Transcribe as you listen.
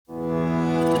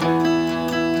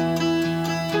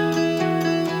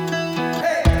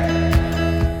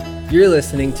You're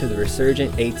listening to the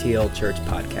Resurgent ATL Church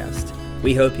podcast.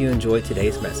 We hope you enjoy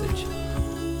today's message.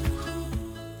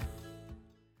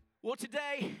 Well,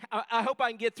 today, I hope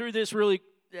I can get through this really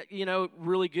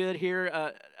good here.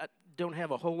 I don't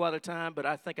have a whole lot of time, but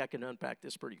I think I can unpack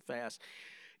this pretty fast.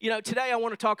 Today I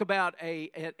want to talk about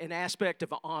an aspect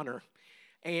of honor.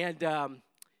 And,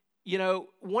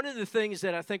 one of the things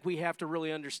that I think we have to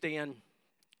really understand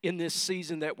in this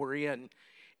season that we're in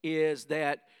is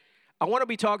that I want to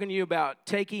be talking to you about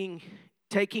taking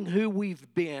who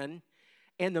we've been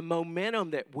and the momentum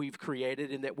that we've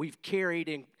created and that we've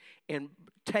carried and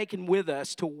taken with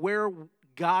us to where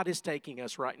God is taking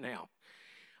us right now.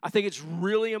 I think it's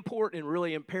really important and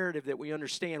really imperative that we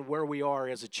understand where we are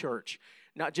as a church.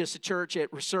 Not just a church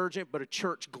at Resurgent, but a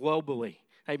church globally.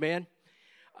 Amen?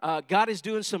 God is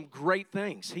doing some great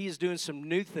things. He is doing some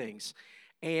new things.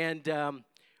 And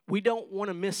we don't want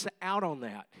to miss out on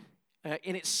that.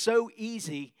 And it's so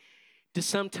easy to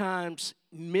sometimes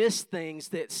miss things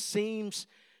that seems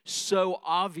so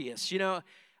obvious.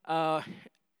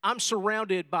 I'm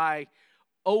surrounded by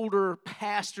older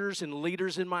pastors and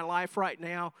leaders in my life right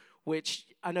now, which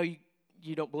I know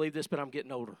you don't believe this, but I'm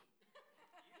getting older.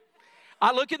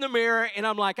 I look in the mirror and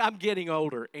I'm like, I'm getting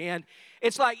older. And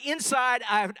it's like inside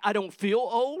I don't feel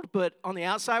old, but on the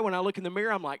outside when I look in the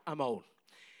mirror, I'm like, I'm old.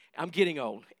 I'm getting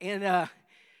old. And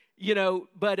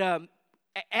but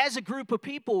as a group of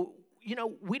people,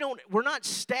 we're not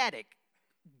static.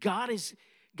 God is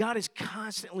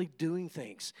constantly doing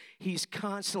things. He's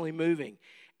constantly moving.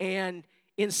 And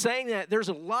in saying that, there's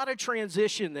a lot of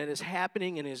transition that is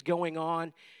happening and is going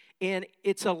on. And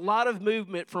it's a lot of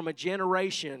movement from a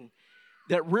generation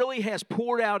that really has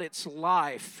poured out its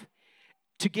life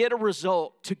to get a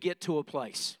result, to get to a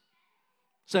place.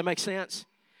 Does that make sense?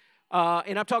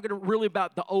 And I'm talking really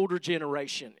about the older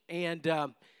generation.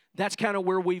 And that's kind of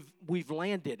where we've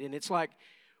landed. And it's like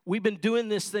we've been doing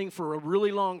this thing for a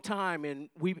really long time, and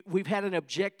we've had an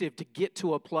objective to get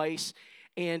to a place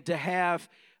and to have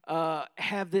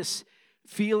this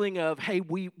feeling of, hey,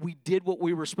 we did what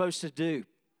we were supposed to do.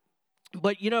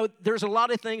 But, there's a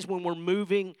lot of things when we're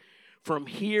moving from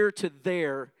here to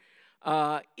there.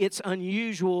 It's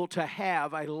unusual to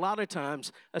have, a lot of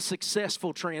times, a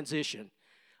successful transition.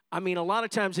 I mean, a lot of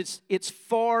times it's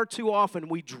far too often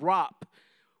we drop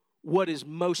what is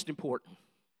most important.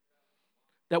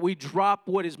 That we drop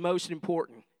what is most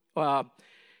important. And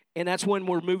that's when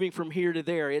we're moving from here to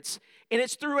there. It's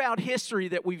throughout history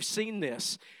that we've seen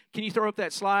this. Can you throw up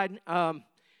that slide?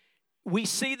 We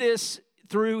see this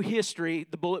through history,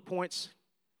 the bullet points.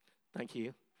 Thank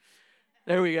you.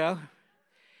 There we go.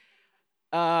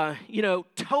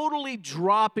 Totally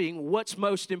dropping what's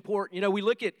most important. We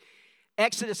look at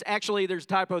Exodus, actually, there's a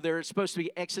typo there. It's supposed to be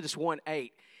Exodus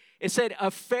 1:8. It said, a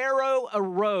Pharaoh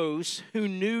arose who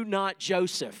knew not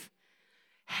Joseph.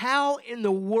 How in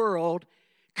the world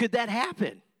could that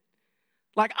happen?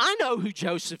 Like, I know who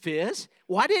Joseph is.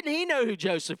 Why didn't he know who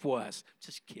Joseph was?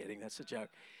 Just kidding. That's a joke.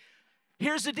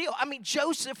 Here's the deal. I mean,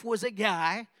 Joseph was a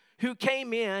guy who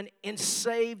came in and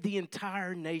saved the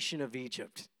entire nation of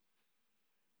Egypt.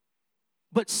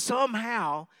 But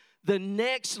somehow, the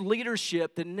next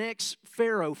leadership, the next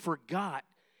Pharaoh forgot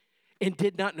and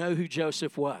did not know who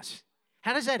Joseph was.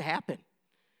 How does that happen?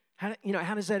 How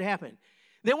does that happen?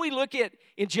 Then we look at,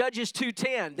 in Judges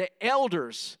 2:10, the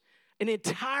elders, an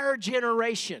entire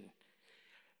generation,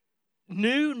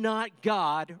 knew not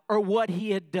God or what he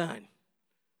had done.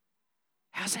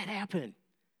 How's that happen?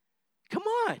 Come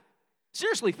on.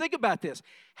 Seriously, think about this.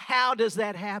 How does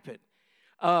that happen?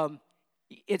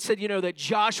 It said, that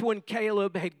Joshua and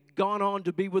Caleb had gone on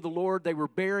to be with the Lord. They were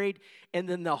buried. And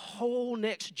then the whole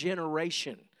next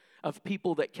generation of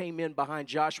people that came in behind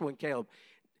Joshua and Caleb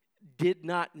did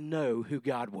not know who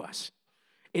God was.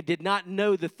 It did not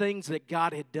know the things that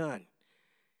God had done.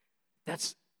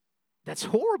 That's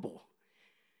horrible.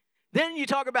 Then you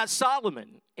talk about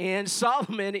Solomon. And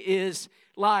Solomon is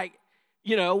like,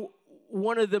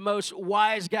 one of the most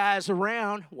wise guys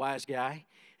around. Wise guy.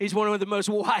 He's one of the most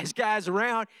wise guys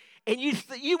around. And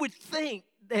you would think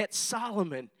that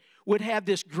Solomon would have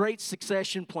this great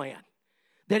succession plan.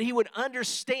 That he would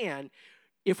understand,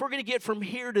 if we're going to get from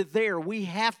here to there, we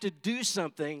have to do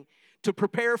something to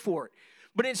prepare for it.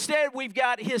 But instead, we've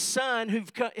got his son who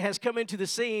has come into the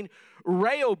scene,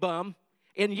 Rehoboam.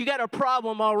 And you got a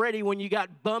problem already when you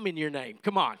got bum in your name.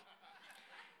 Come on.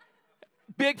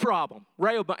 Big problem.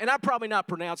 Rehoboam. And I'm probably not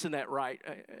pronouncing that right.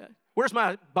 Where's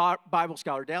my Bible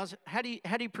scholar? Dallas, how do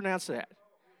you pronounce that?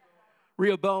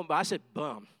 Rehoboam. I said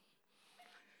bum.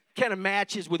 Kind of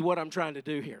matches with what I'm trying to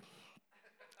do here.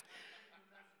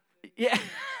 Yeah.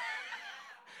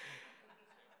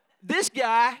 this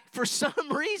guy, for some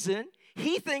reason,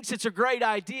 he thinks it's a great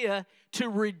idea to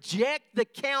reject the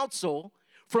counsel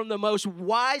from the most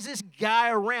wisest guy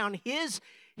around, his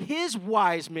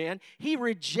wise men. He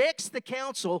rejects the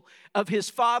counsel of his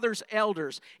father's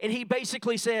elders. And he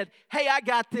basically said, hey, I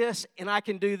got this and I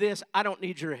can do this. I don't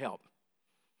need your help.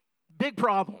 Big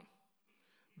problem.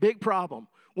 Big problem.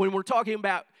 When we're talking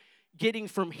about getting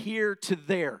from here to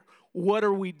there, what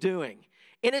are we doing?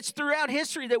 And it's throughout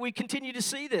history that we continue to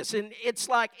see this. And it's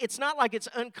not like it's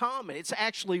uncommon. It's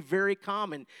actually very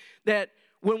common that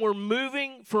when we're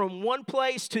moving from one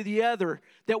place to the other,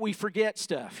 that we forget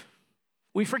stuff.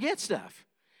 We forget stuff.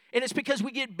 And it's because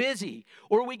we get busy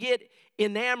or we get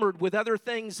enamored with other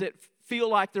things that feel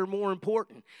like they're more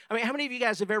important. I mean, how many of you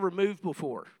guys have ever moved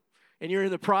before? And you're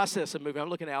in the process of moving. I'm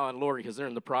looking at Al and Lori because they're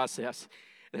in the process.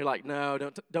 They're like, no,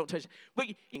 don't touch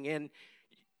it. And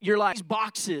you're like these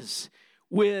boxes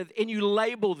and you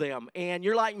label them, and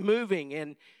you're like moving,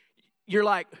 and you're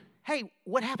like, hey,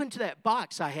 what happened to that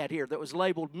box I had here that was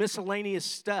labeled miscellaneous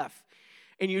stuff?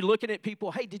 And you're looking at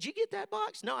people, hey, did you get that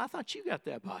box? No, I thought you got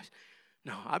that box.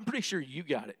 No, I'm pretty sure you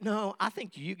got it. No, I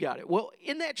think you got it. Well,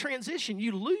 in that transition,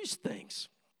 you lose things.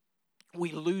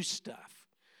 We lose stuff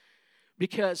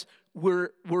because we're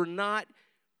not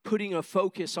putting a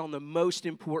focus on the most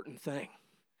important thing,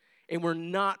 and we're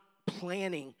not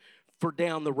planning for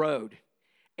down the road.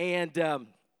 And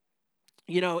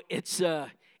it's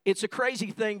a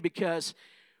crazy thing because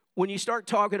when you start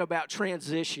talking about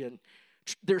transition,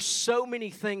 there's so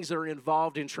many things that are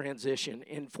involved in transition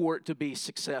and for it to be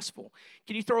successful.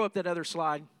 Can you throw up that other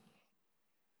slide?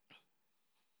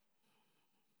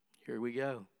 Here we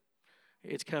go.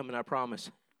 It's coming, I promise.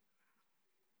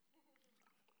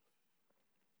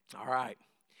 All right.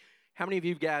 How many of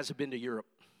you guys have been to Europe?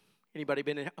 Anybody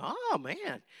been to? Oh,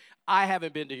 man. I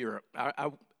haven't been to Europe.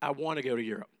 I want to go to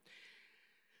Europe.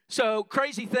 So,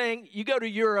 crazy thing, you go to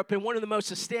Europe, and one of the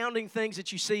most astounding things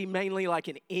that you see, mainly like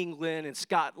in England and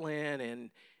Scotland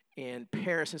and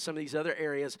Paris and some of these other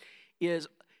areas, is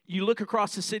you look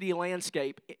across the city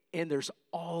landscape, and there's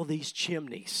all these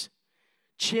chimneys.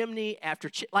 Chimney after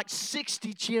like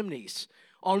 60 chimneys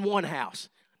on one house.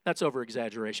 That's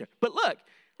over-exaggeration. But look,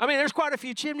 I mean, there's quite a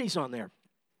few chimneys on there.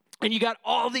 And you got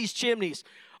all these chimneys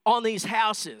on these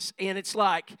houses, and it's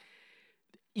like,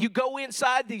 you go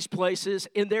inside these places,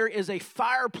 and there is a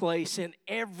fireplace in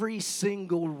every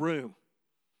single room.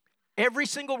 Every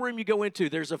single room you go into,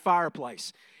 there's a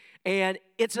fireplace. And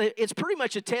it's pretty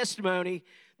much a testimony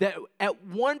that at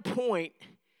one point,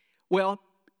 well,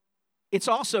 it's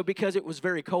also because it was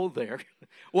very cold there,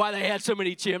 why they had so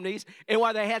many chimneys and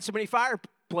why they had so many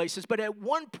fireplaces. But at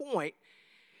one point,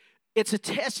 it's a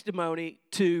testimony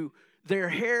to their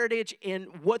heritage, and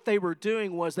what they were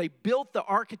doing was they built the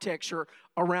architecture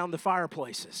around the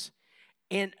fireplaces.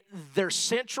 And their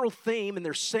central theme and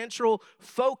their central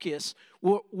focus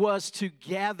was to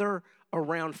gather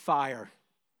around fire.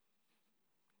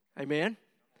 Amen?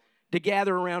 To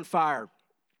gather around fire.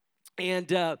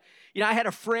 And, I had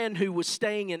a friend who was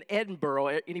staying in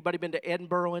Edinburgh. Anybody been to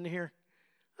Edinburgh in here?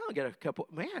 I got a couple.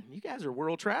 Man, you guys are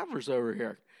world travelers over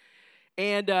here.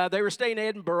 And they were staying in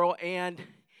Edinburgh, and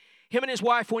him and his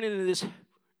wife went into this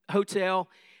hotel,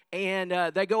 and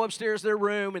they go upstairs to their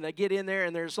room, and they get in there,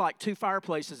 and there's like 2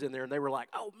 fireplaces in there, and they were like,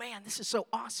 oh, man, this is so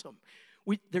awesome.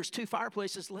 There's 2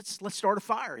 fireplaces. Let's start a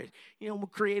fire. We'll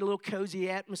create a little cozy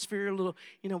atmosphere, we're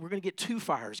going to get 2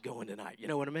 fires going tonight. You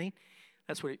know what I mean?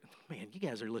 That's what, man, you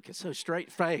guys are looking so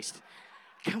straight-faced.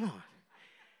 Come on.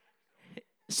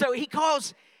 So he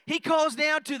calls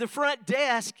down to the front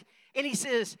desk, and he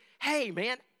says, hey,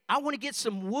 man, I want to get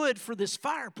some wood for this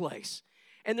fireplace.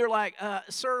 And they're like,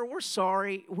 sir, we're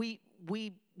sorry. We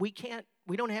can't,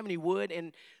 we don't have any wood,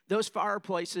 and those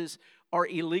fireplaces are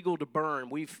illegal to burn.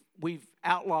 We've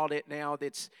outlawed it now.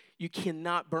 You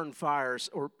cannot burn fires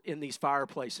or in these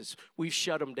fireplaces. We've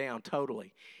shut them down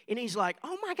totally. And he's like,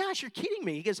 oh my gosh, you're kidding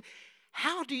me. He goes,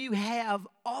 how do you have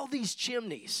all these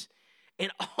chimneys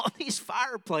and all these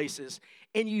fireplaces,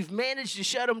 and you've managed to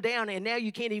shut them down, and now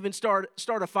you can't even start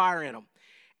a fire in them?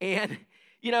 And,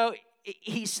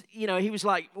 he was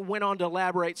like, went on to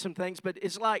elaborate some things, but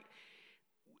it's like,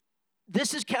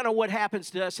 this is kind of what happens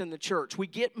to us in the church. We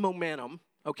get momentum,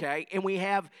 okay, and we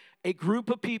have a group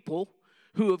of people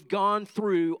who have gone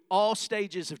through all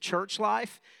stages of church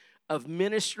life, of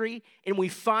ministry, and we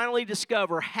finally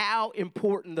discover how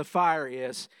important the fire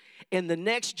is. And the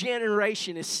next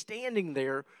generation is standing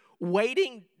there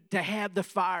waiting to have the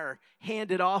fire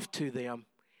handed off to them,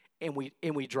 and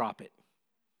we drop it.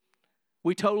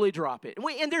 We totally drop it.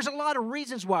 And there's a lot of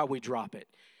reasons why we drop it.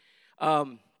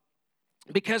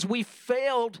 Because we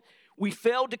failed we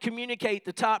failed to communicate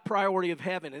the top priority of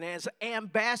heaven. And as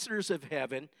ambassadors of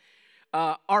heaven,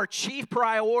 our chief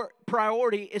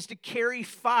priority is to carry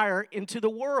fire into the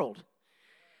world.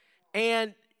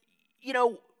 And,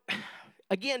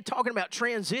 again, talking about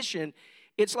transition,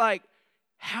 it's like,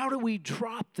 how do we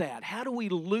drop that? How do we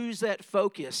lose that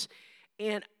focus?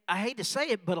 And I hate to say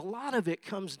it, but a lot of it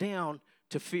comes down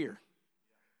to fear.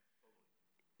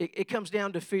 It comes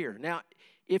down to fear. Now,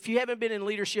 if you haven't been in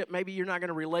leadership, maybe you're not going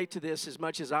to relate to this as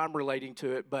much as I'm relating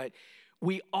to it, but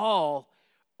we all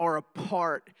are a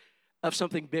part of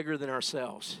something bigger than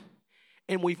ourselves.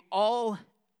 And we've all,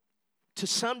 to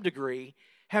some degree,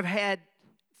 have had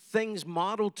things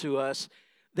modeled to us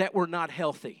that were not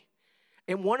healthy.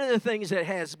 And one of the things that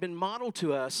has been modeled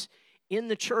to us in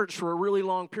the church for a really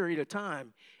long period of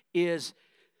time is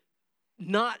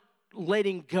not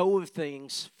letting go of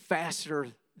things faster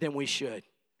than we should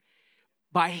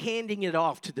by handing it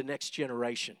off to the next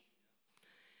generation.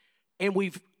 And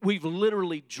we've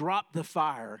literally dropped the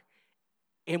fire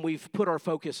and we've put our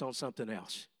focus on something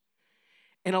else.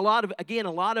 And a lot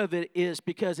of it is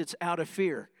because it's out of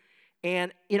fear.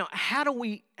 And how do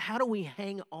we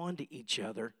hang on to each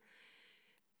other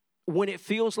when it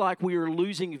feels like we are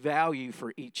losing value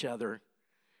for each other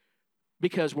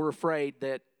because we're afraid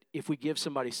that if we give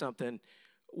somebody something,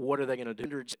 what are they going to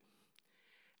do?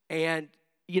 And,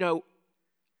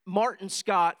 Martin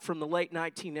Scott from the late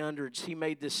 1900s, he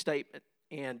made this statement.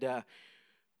 And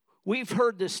we've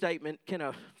heard this statement, kind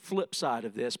of flip side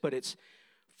of this, but it's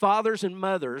fathers and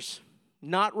mothers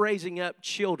not raising up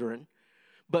children,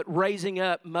 but raising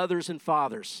up mothers and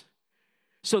fathers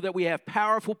so that we have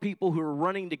powerful people who are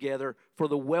running together for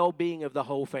the well-being of the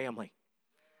whole family.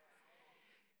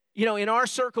 In our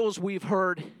circles, we've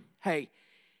heard, hey,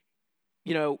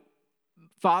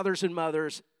 fathers and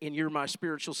mothers, and you're my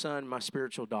spiritual son, my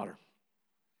spiritual daughter.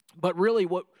 But really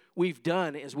what we've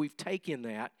done is we've taken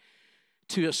that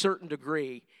to a certain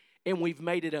degree, and we've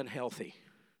made it unhealthy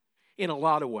in a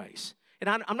lot of ways. And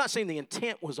I'm not saying the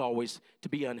intent was always to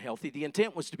be unhealthy. The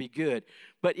intent was to be good.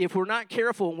 But if we're not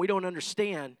careful and we don't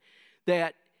understand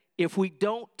that if we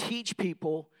don't teach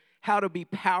people how to be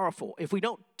powerful, if we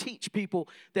don't teach people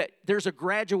that there's a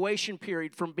graduation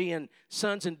period from being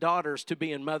sons and daughters to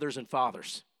being mothers and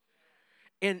fathers.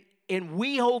 And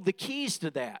we hold the keys to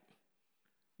that.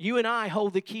 You and I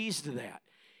hold the keys to that.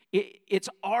 It's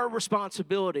our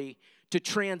responsibility to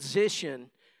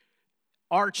transition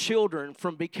our children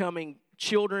from becoming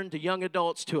children to young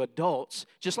adults to adults,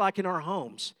 just like in our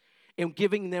homes, and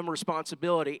giving them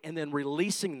responsibility and then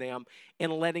releasing them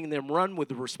and letting them run with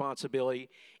the responsibility,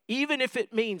 even if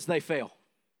it means they fail,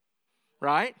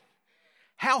 right?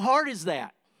 How hard is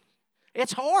that?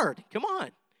 It's hard. Come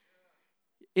on.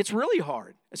 It's really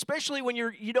hard, especially when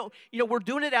we're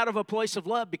doing it out of a place of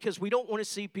love because we don't want to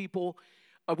see people,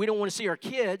 we don't want to see our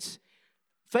kids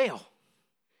fail.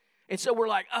 And so we're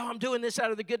like, I'm doing this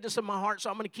out of the goodness of my heart, so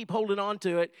I'm going to keep holding on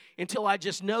to it until I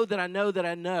just know that I know that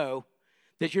I know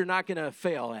that you're not going to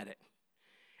fail at it.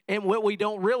 And what we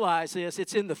don't realize is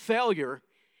it's in the failure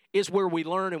is where we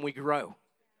learn and we grow.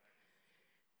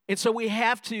 And so we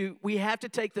have to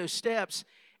take those steps,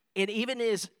 and even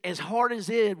as hard as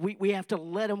it, we have to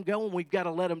let them go, and we've got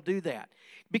to let them do that.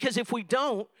 Because if we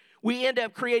don't, we end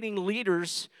up creating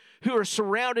leaders who are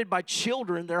surrounded by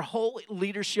children their whole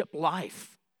leadership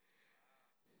life.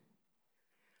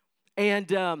 And,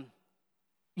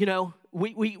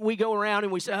 we go around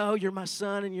and we say, oh, you're my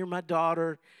son and you're my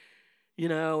daughter,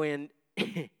 and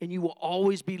you will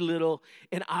always be little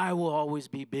and I will always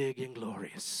be big and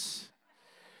glorious.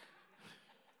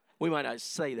 We might not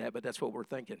say that, but that's what we're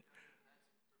thinking.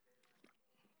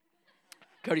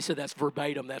 Cody said that's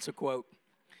verbatim. That's a quote.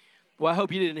 Well, I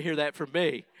hope you didn't hear that from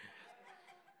me.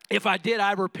 If I did,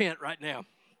 I repent right now.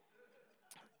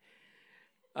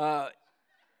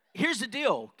 Here's the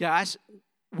deal, guys.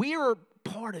 We are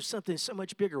part of something so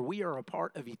much bigger. We are a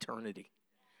part of eternity.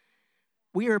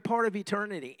 We are a part of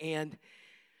eternity, and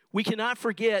we cannot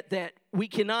forget that. We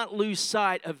cannot lose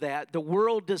sight of that. The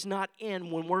world does not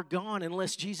end when we're gone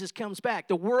unless Jesus comes back.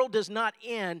 The world does not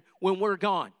end when we're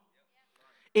gone.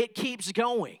 It keeps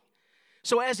going.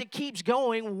 So as it keeps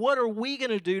going, what are we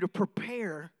going to do to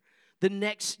prepare the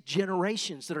next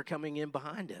generations that are coming in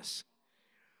behind us?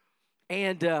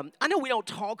 And I know we don't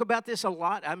talk about this a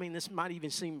lot. I mean, this might even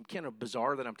seem kind of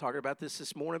bizarre that I'm talking about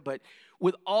this morning, but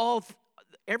with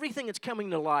everything that's coming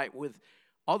to light, with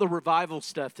all the revival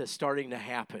stuff that's starting to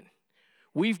happen,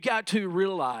 we've got to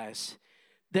realize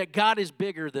that God is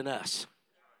bigger than us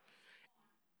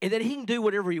and that He can do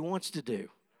whatever He wants to do.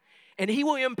 And He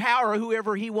will empower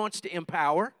whoever He wants to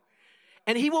empower.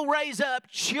 And He will raise up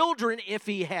children if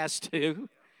He has to.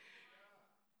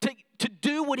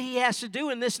 do what he has to do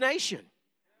in this nation.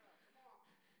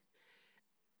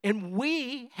 And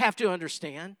we have to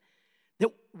understand that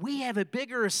we have a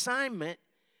bigger assignment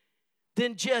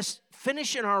than just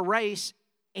finishing our race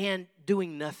and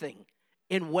doing nothing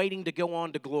and waiting to go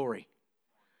on to glory.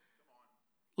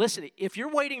 Listen, if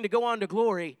you're waiting to go on to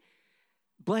glory,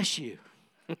 bless you.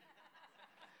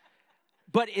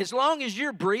 But as long as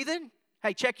you're breathing,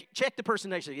 hey, check the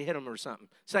person next to you, hit them or something.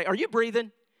 Say, are you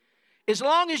breathing? As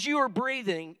long as you are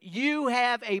breathing, you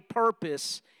have a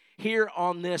purpose here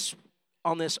on this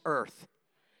earth.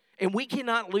 And we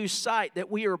cannot lose sight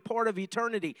that we are a part of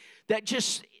eternity that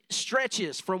just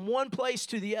stretches from one place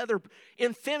to the other.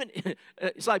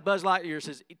 It's like Buzz Lightyear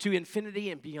says, to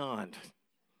infinity and beyond.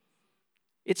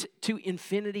 It's to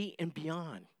infinity and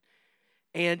beyond.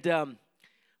 And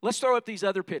let's throw up these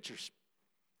other pictures,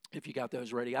 if you got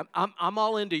those ready. I'm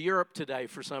all into Europe today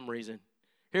for some reason.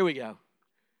 Here we go.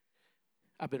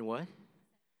 I've been what?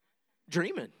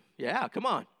 Dreaming. Yeah, come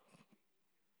on.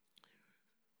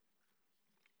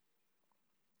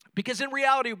 Because in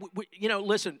reality,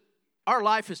 listen, our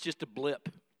life is just a blip.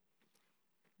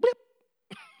 Blip.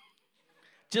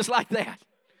 Just like that.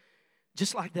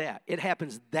 Just like that. It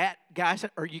happens that, guys,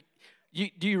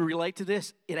 do you relate to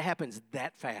this? It happens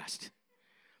that fast.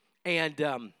 And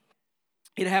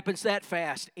it happens that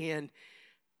fast. And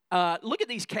look at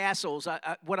these castles.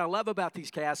 What I love about these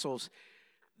castles,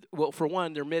 well, for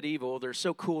one, they're medieval. They're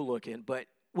so cool looking. But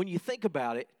when you think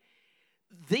about it,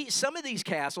 some of these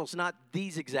castles, not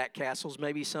these exact castles,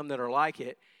 maybe some that are like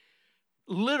it,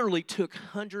 literally took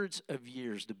hundreds of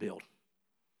years to build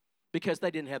because they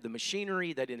didn't have the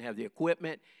machinery, they didn't have the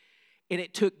equipment, and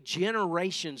it took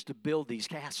generations to build these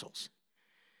castles.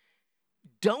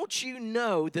 Don't you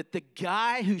know that the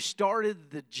guy who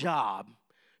started the job,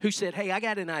 who said, hey, I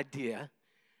got an idea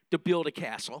to build a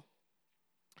castle,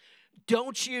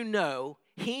 don't you know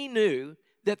he knew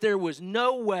that there was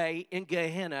no way in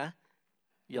Gehenna.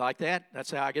 You like that?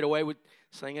 That's how I get away with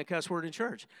saying a cuss word in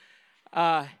church.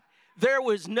 There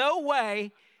was no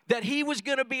way that he was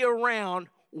going to be around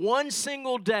one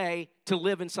single day to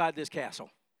live inside this castle.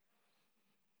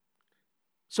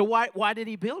 So why did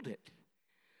he build it?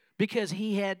 Because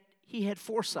he had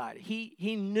foresight.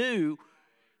 He knew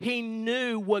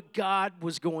what God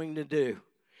was going to do.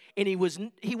 And he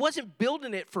wasn't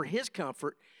building it for his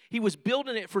comfort. He was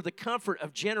building it for the comfort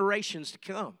of generations to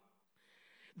come.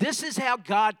 This is how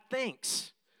God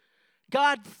thinks.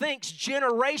 God thinks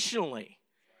generationally.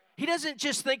 He doesn't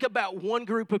just think about one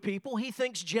group of people. He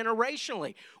thinks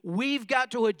generationally. We've got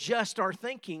to adjust our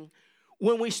thinking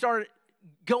when we start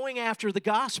going after the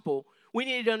gospel. We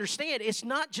need to understand it's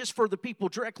not just for the people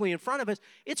directly in front of us.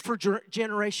 It's for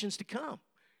generations to come.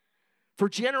 For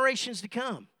generations to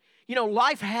come.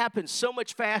 Life happens so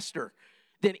much faster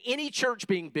than any church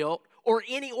being built or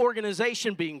any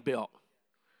organization being built.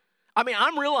 I mean,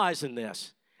 I'm realizing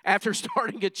this after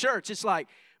starting a church. It's like,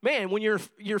 man, when you're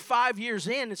 5 years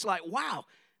in, it's like, wow,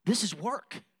 this is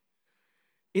work.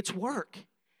 It's work.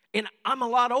 And I'm a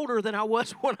lot older than I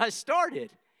was when I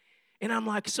started. And I'm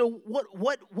like, so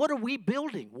what are we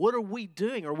building? What are we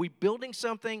doing? Are we building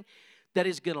something that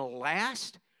is going to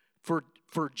last for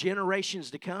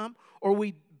generations to come? Or are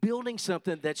we building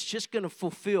something that's just going to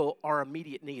fulfill our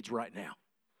immediate needs right now?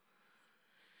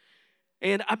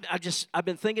 And I've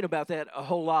been thinking about that a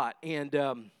whole lot. And,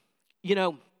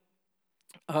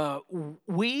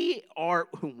 we are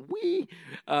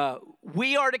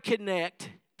to connect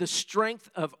the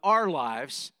strength of our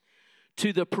lives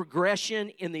to the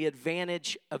progression and the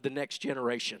advantage of the next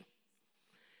generation.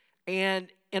 And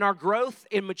in our growth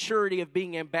and maturity of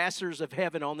being ambassadors of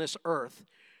heaven on this earth,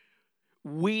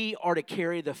 we are to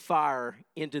carry the fire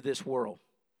into this world.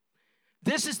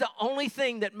 This is the only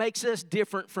thing that makes us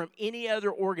different from any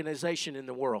other organization in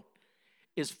the world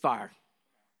is fire.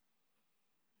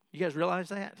 You guys realize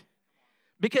that?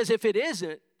 Because if it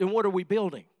isn't, then what are we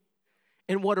building?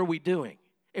 And what are we doing?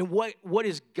 And what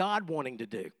is God wanting to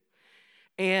do?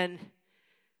 And,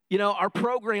 our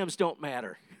programs don't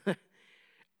matter.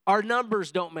 Our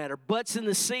numbers don't matter. Butts in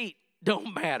the seat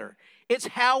don't matter. It's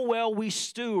how well we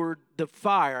steward the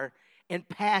fire and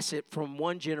pass it from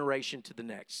one generation to the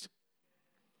next.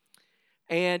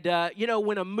 And,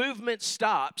 when a movement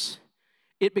stops,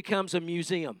 it becomes a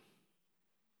museum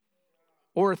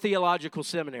or a theological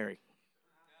seminary.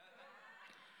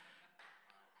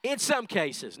 In some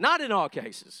cases, not in all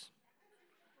cases.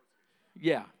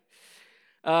 Yeah.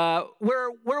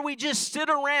 Where we just sit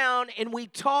around and we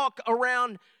talk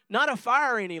around not a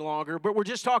fire any longer, but we're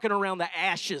just talking around the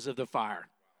ashes of the fire.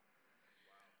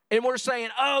 And we're saying,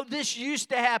 oh, this used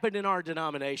to happen in our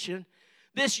denomination.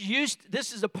 This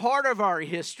is a part of our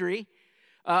history.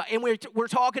 And we're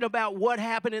talking about what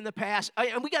happened in the past.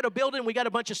 And we got a building, we got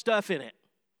a bunch of stuff in it.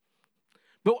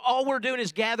 But all we're doing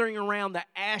is gathering around the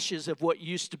ashes of what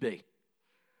used to be.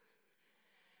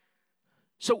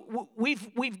 So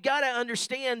we've got to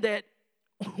understand that,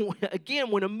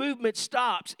 again, when a movement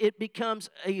stops, it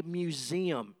becomes a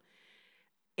museum.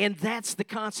 And that's the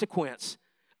consequence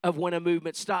of when a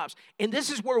movement stops. And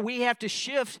this is where we have to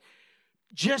shift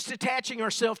just attaching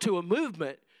ourselves to a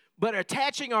movement, but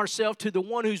attaching ourselves to the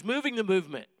one who's moving the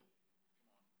movement.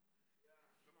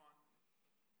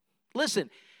 Listen,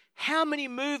 how many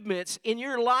movements in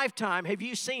your lifetime have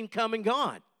you seen come and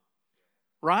gone?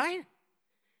 Right?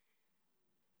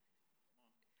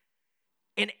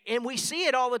 And we see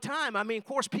it all the time. I mean, of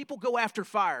course, people go after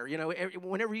fire. You know,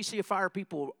 whenever you see a fire,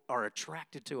 people are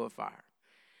attracted to a fire.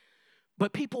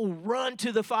 But people run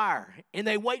to the fire, and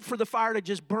they wait for the fire to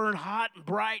just burn hot and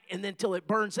bright, and then until it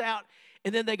burns out,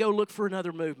 and then they go look for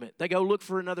another movement. They go look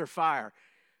for another fire.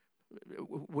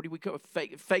 What do we call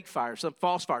it? Fake fire, some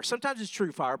false fire. Sometimes it's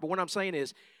true fire, but what I'm saying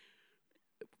is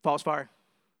false fire.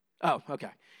 Oh,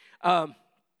 okay.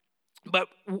 But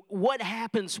what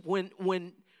happens when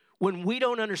we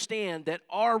don't understand that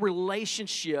our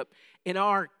relationship and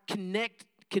our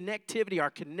connectivity,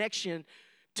 our connection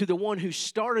to the one who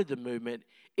started the movement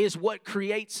is what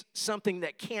creates something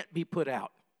that can't be put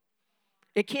out.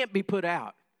 It can't be put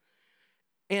out.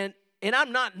 And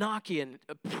I'm not knocking,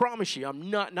 I promise you, I'm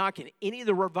not knocking any of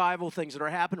the revival things that are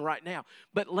happening right now.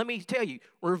 But let me tell you,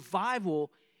 revival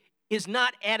is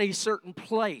not at a certain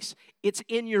place. It's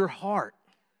in your heart.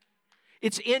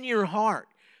 It's in your heart.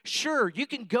 Sure, you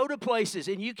can go to places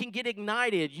and you can get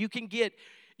ignited. You can get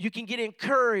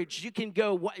encouraged. You can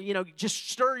go,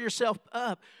 just stir yourself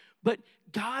up. But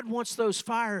God wants those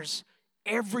fires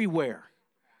everywhere,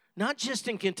 not just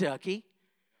in Kentucky,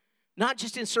 not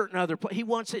just in certain other places. He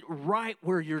wants it right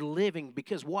where you're living.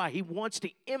 Because why? He wants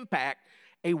to impact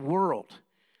a world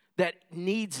that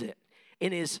needs it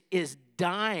and is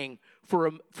dying for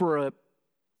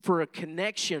a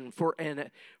connection, for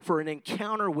an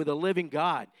encounter with a living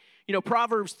God. You know,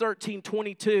 Proverbs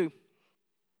 13:22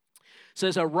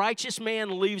 says, a righteous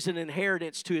man leaves an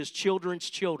inheritance to his children's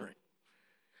children.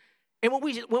 And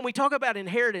when we talk about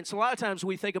inheritance, a lot of times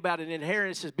we think about an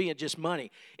inheritance as being just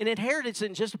money. An inheritance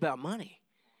isn't just about money.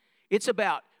 It's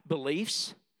about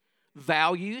beliefs,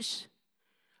 values,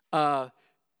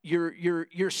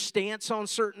 your stance on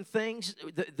certain things,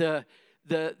 the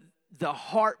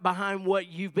heart behind what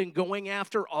you've been going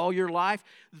after all your life.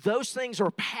 Those things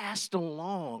are passed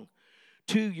along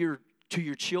to your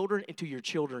children and to your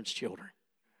children's children.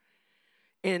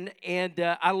 And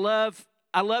I love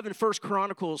in 1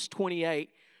 Chronicles 28,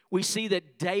 we see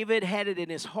that David had it in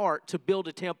his heart to build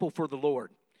a temple for the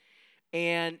Lord.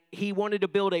 And he wanted to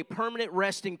build a permanent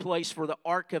resting place for the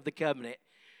Ark of the Covenant.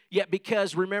 Yet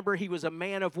because, remember, he was a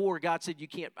man of war, God said,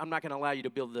 I'm not going to allow you to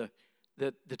build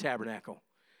the tabernacle.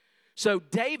 So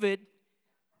David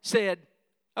said,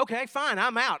 okay, fine,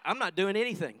 I'm out. I'm not doing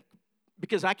anything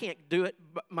because I can't do it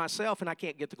myself and I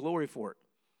can't get the glory for it.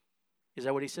 Is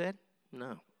that what he said?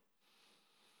 No.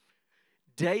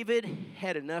 David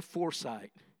had enough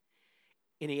foresight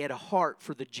and he had a heart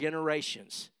for the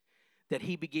generations that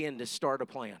he began to start a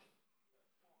plan.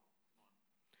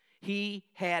 He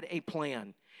had a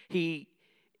plan. He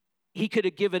could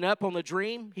have given up on the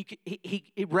dream,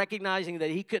 he recognizing that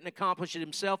he couldn't accomplish it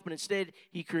himself, but instead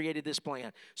he created this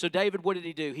plan. So David, what did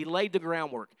he do? He laid the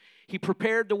groundwork. He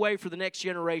prepared the way for the next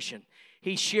generation.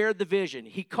 He shared the vision.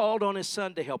 He called on his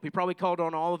son to help. He probably called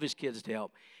on all of his kids to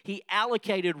help. He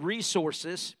allocated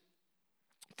resources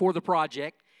for the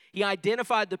project. He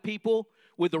identified the people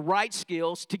with the right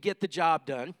skills to get the job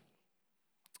done.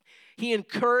 He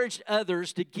encouraged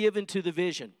others to give into the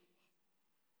vision.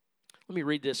 Let me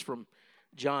read this from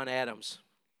John Adams.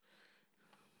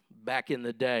 Back in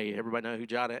the day, everybody know who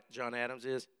John Adams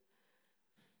is?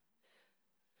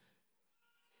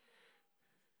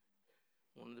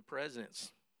 One of the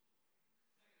presidents.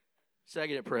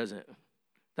 Second president.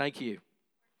 Thank you.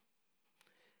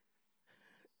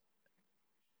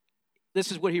 This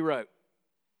is what he wrote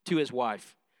to his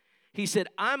wife. He said,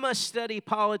 I must study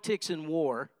politics and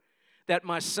war that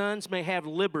my sons may have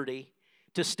liberty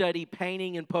to study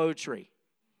painting and poetry,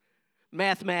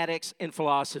 mathematics and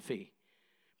philosophy.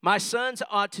 My sons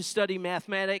ought to study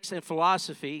mathematics and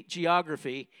philosophy,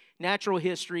 geography, natural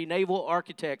history, naval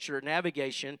architecture,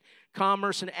 navigation,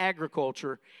 commerce, and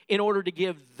agriculture in order to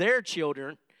give their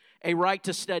children a right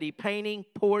to study painting,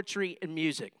 poetry, and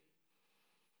music.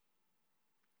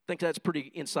 I think that's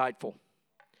pretty insightful.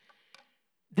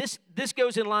 This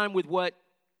goes in line with what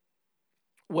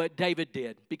David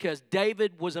did, because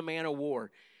David was a man of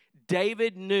war.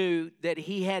 David knew that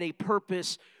he had a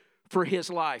purpose for his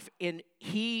life, and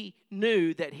he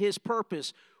knew that his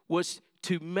purpose was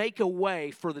to make a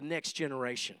way for the next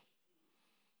generation.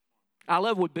 I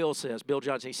love what Bill says, Bill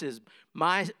Johnson. He says,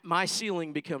 my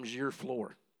ceiling becomes your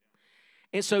floor.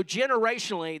 And so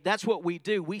generationally, that's what we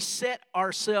do. We set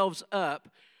ourselves up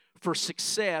for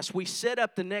success. We set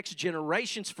up the next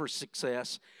generations for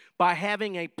success by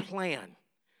having a plan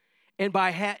and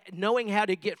by knowing how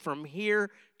to get from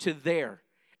here to there,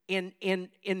 and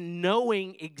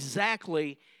knowing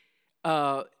exactly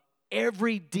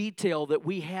every detail that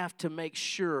we have to make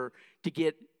sure to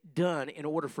get done in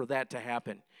order for that to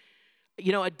happen.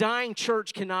 You know, a dying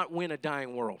church cannot win a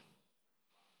dying world.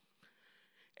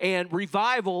 And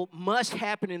revival must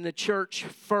happen in the church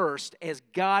first, as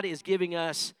God is giving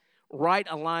us right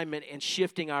alignment and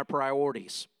shifting our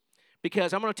priorities.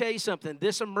 Because I'm going to tell you something,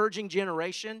 this emerging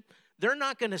generation, they're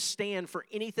not going to stand for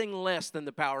anything less than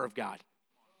the power of God.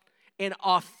 An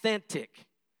authentic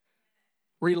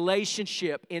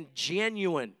relationship and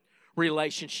genuine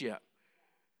relationship.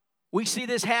 We see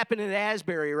this happen at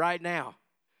Asbury right now.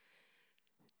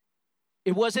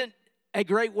 It wasn't a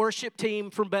great worship team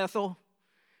from Bethel.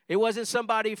 It wasn't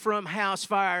somebody from House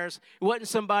Fires. It wasn't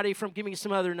somebody from, give me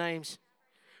some other names,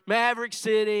 Maverick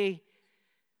City,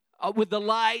 with the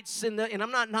lights. And I'm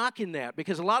not knocking that,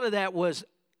 because a lot of that was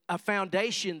a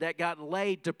foundation that got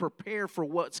laid to prepare for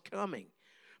what's coming.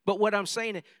 But what I'm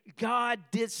saying is, God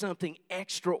did something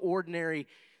extraordinary,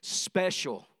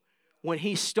 special, when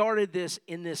He started this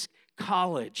in this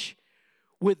college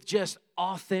with just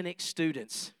authentic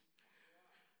students.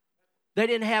 They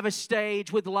didn't have a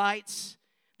stage with lights.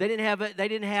 They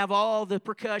didn't have all the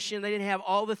percussion. They didn't have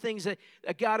all the things that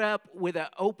got up with an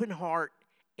open heart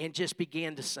and just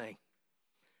began to sing.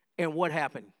 And what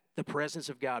happened? The presence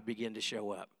of God began to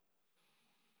show up.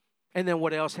 And then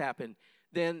what else happened?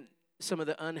 Then some of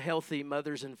the unhealthy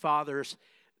mothers and fathers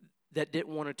that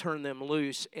didn't want to turn them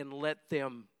loose and let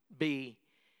them be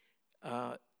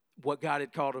what God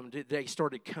had called them to, they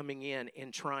started coming in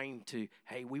and trying to,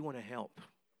 hey, we want to help.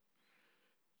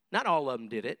 Not all of them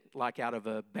did it, like out of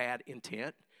a bad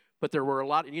intent, but there were a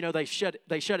lot. You know, they shut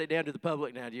it down to the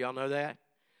public now. Do y'all know that?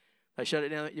 They shut it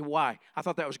down. Why? I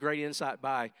thought that was great insight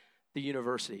by the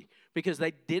university, because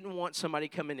they didn't want somebody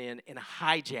coming in and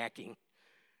hijacking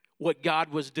what God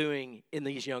was doing in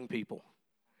these young people.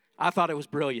 I thought it was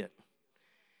brilliant.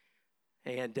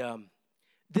 And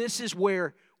this is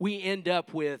where we end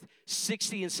up with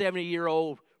 60 and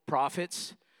 70-year-old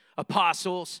prophets,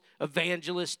 apostles,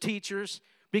 evangelists, teachers,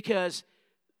 because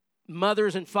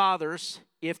mothers and fathers,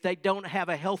 if they don't have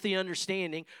a healthy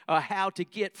understanding of how to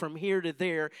get from here to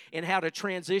there and how to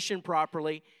transition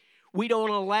properly, we don't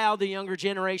allow the younger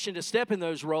generation to step in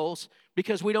those roles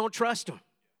because we don't trust them,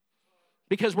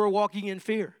 because we're walking in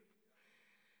fear.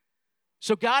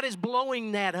 So God is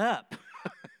blowing that up.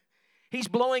 He's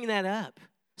blowing that up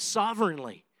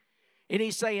sovereignly. And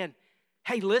He's saying,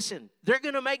 hey, listen, they're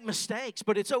going to make mistakes,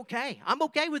 but it's okay. I'm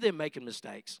okay with them making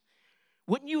mistakes.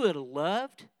 Wouldn't you have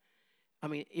loved, I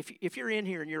mean, if you're in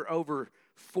here and you're over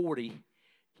 40,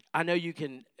 I know you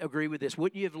can agree with this.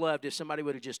 Wouldn't you have loved if somebody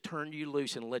would have just turned you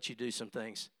loose and let you do some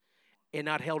things and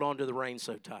not held on to the reins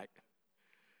so tight?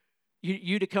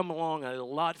 You'd have come along a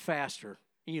lot faster,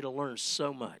 and you'd have learned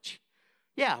so much.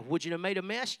 Yeah, would you have made a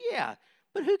mess? Yeah,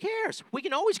 but who cares? We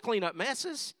can always clean up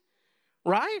messes,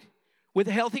 right? With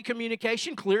healthy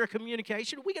communication, clear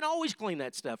communication, we can always clean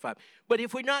that stuff up. But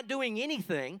if we're not doing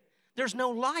anything, there's no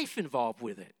life involved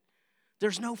with it.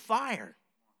 There's no fire.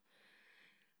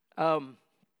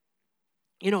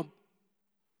 You know,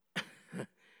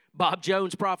 Bob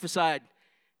Jones prophesied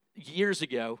years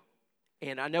ago,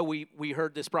 and I know we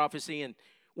heard this prophecy, and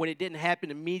when it didn't happen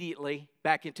immediately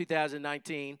back in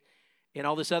 2019, and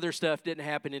all this other stuff didn't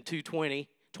happen in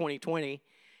 2020,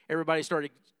 everybody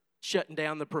started shutting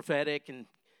down the prophetic, and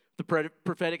the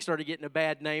prophetic started getting a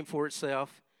bad name for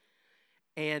itself.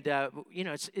 And, you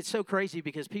know, it's so crazy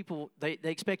because people, they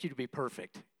expect you to be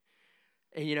perfect.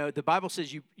 And, you know, the Bible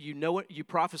says you know it, you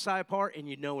prophesy a part and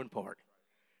you know in part.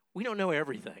 We don't know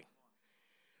everything.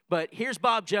 But here's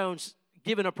Bob Jones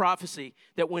giving a prophecy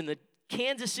that when the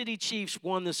Kansas City Chiefs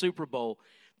won the Super Bowl,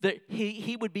 that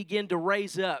he would begin to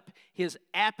raise up his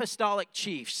apostolic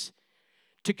chiefs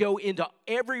to go into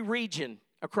every region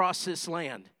across this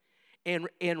land and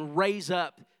raise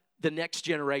up the next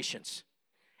generations,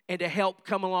 and to help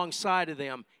come alongside of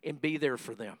them and be there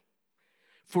for them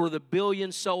for the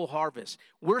billion soul harvest.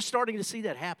 We're starting to see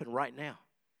that happen right now.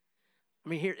 I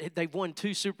mean, here they've won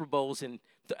 2 Super Bowls in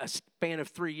a span of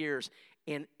 3 years,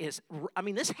 and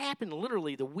this happened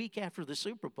literally the week after the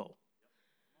Super Bowl.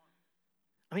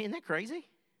 I mean, isn't that crazy?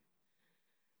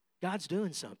 God's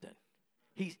doing something.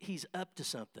 He's up to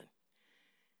something.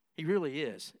 He really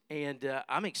is. And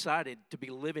I'm excited to be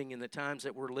living in the times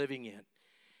that we're living in.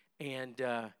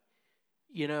 And,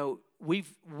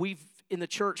 we've in the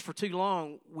church for too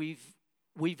long,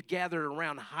 we've gathered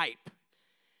around hype.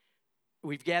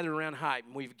 We've gathered around hype,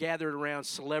 and we've gathered around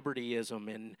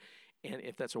celebrityism, and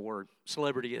if that's a word,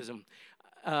 celebrityism.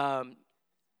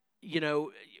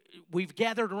 We've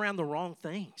gathered around the wrong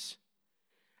things.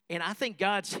 And I think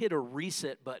God's hit a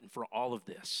reset button for all of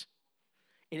this.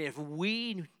 And if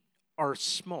we are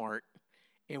smart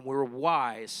and we're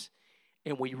wise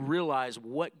and we realize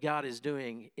what God is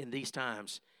doing in these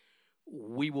times,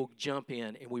 we will jump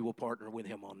in and we will partner with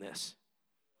him on this.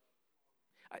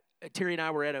 Terry and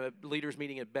I were at a leaders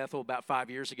meeting at Bethel about 5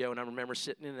 years ago, and I remember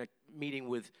sitting in a meeting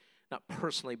with, not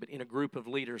personally, but in a group of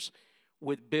leaders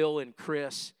with Bill and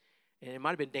Chris, and it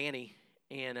might have been Danny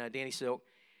and Danny Silk.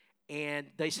 And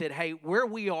they said, hey, where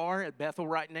we are at Bethel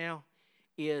right now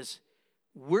is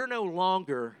we're no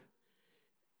longer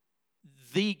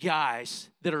the guys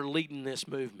that are leading this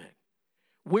movement.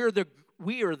 We are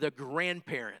the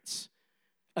grandparents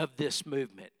of this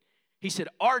movement. He said,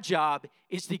 our job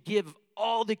is to give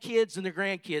all the kids and the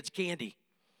grandkids candy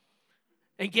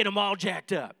and get them all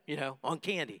jacked up, on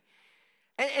candy.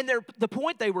 And the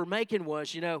point they were making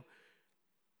was, and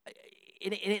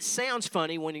it sounds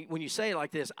funny when you say it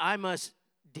like this, I must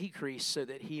decrease so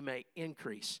that he may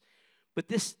increase. But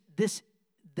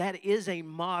that is a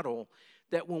model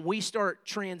that when we start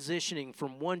transitioning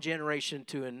from one generation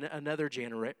to another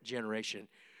generation,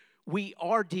 we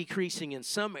are decreasing in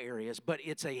some areas, but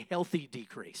it's a healthy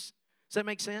decrease. Does that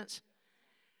make sense?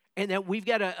 And that we've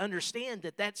got to understand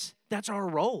that that's our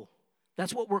role.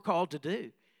 That's what we're called to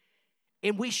do.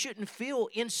 And we shouldn't feel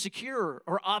insecure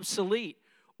or obsolete,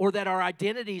 or that our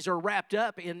identities are wrapped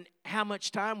up in how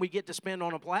much time we get to spend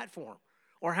on a platform,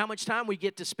 or how much time we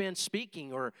get to spend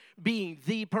speaking or being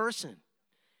the person.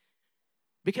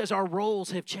 Because our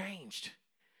roles have changed.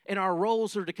 And our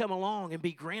roles are to come along and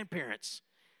be grandparents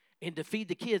and to feed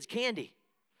the kids candy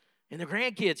and the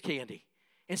grandkids candy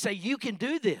and say, you can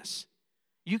do this.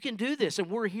 You can do this, and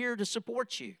we're here to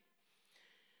support you.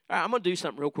 All right, I'm going to do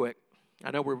something real quick. I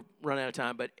know we're running out of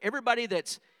time, but everybody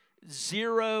that's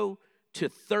 0 to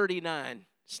 39,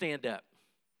 stand up.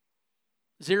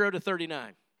 0 to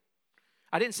 39.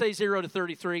 I didn't say 0 to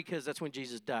 33 because that's when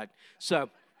Jesus died. So,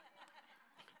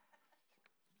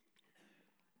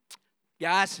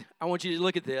 guys, I want you to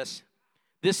look at this.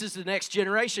 This is the next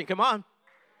generation. Come on.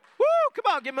 Woo,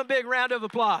 come on, give them a big round of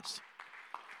applause.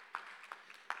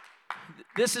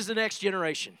 This is the next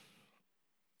generation.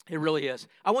 It really is.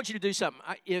 I want you to do something.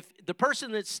 If the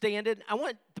person that's standing, I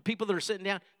want the people that are sitting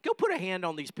down, go put a hand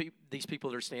on these people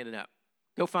that are standing up.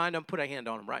 Go find them, put a hand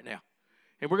on them right now.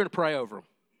 And we're going to pray over them.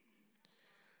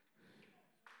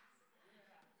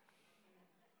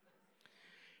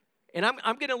 And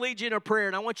I'm going to lead you in a prayer,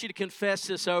 and I want you to confess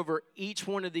this over each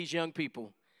one of these young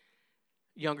people,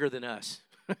 younger than us,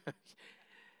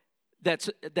 that's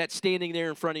standing there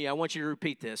in front of you. I want you to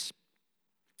repeat this.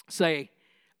 Say,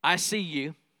 I see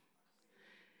you.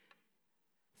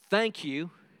 Thank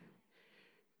you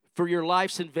for your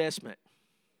life's investment.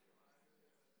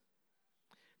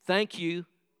 Thank you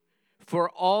for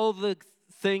all the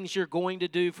things you're going to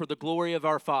do for the glory of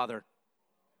our Father.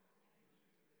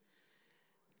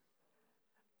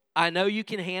 I know you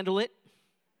can handle it.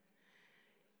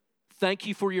 Thank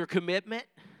you for your commitment.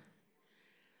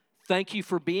 Thank you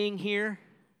for being here.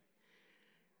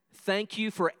 Thank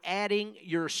you for adding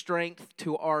your strength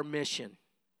to our mission.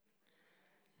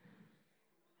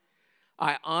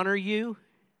 I honor you,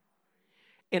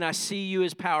 and I see you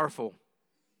as powerful.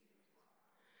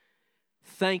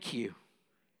 Thank you.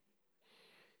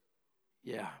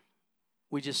 Yeah.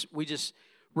 We just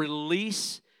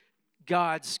release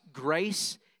God's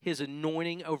grace, his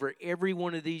anointing over every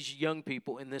one of these young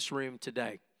people in this room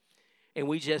today. And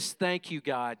we just thank you,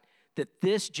 God, that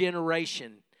this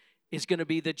generation is going to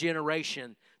be the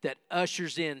generation that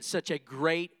ushers in such a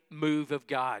great move of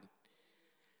God.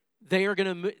 They are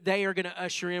going to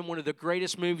usher in one of the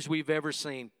greatest moves we've ever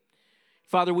seen.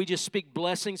 Father, we just speak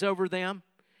blessings over them,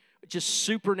 just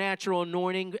supernatural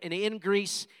anointing, an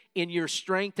increase in your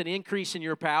strength, an increase in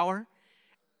your power,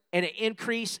 and an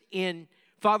increase in,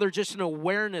 Father, just an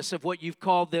awareness of what you've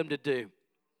called them to do.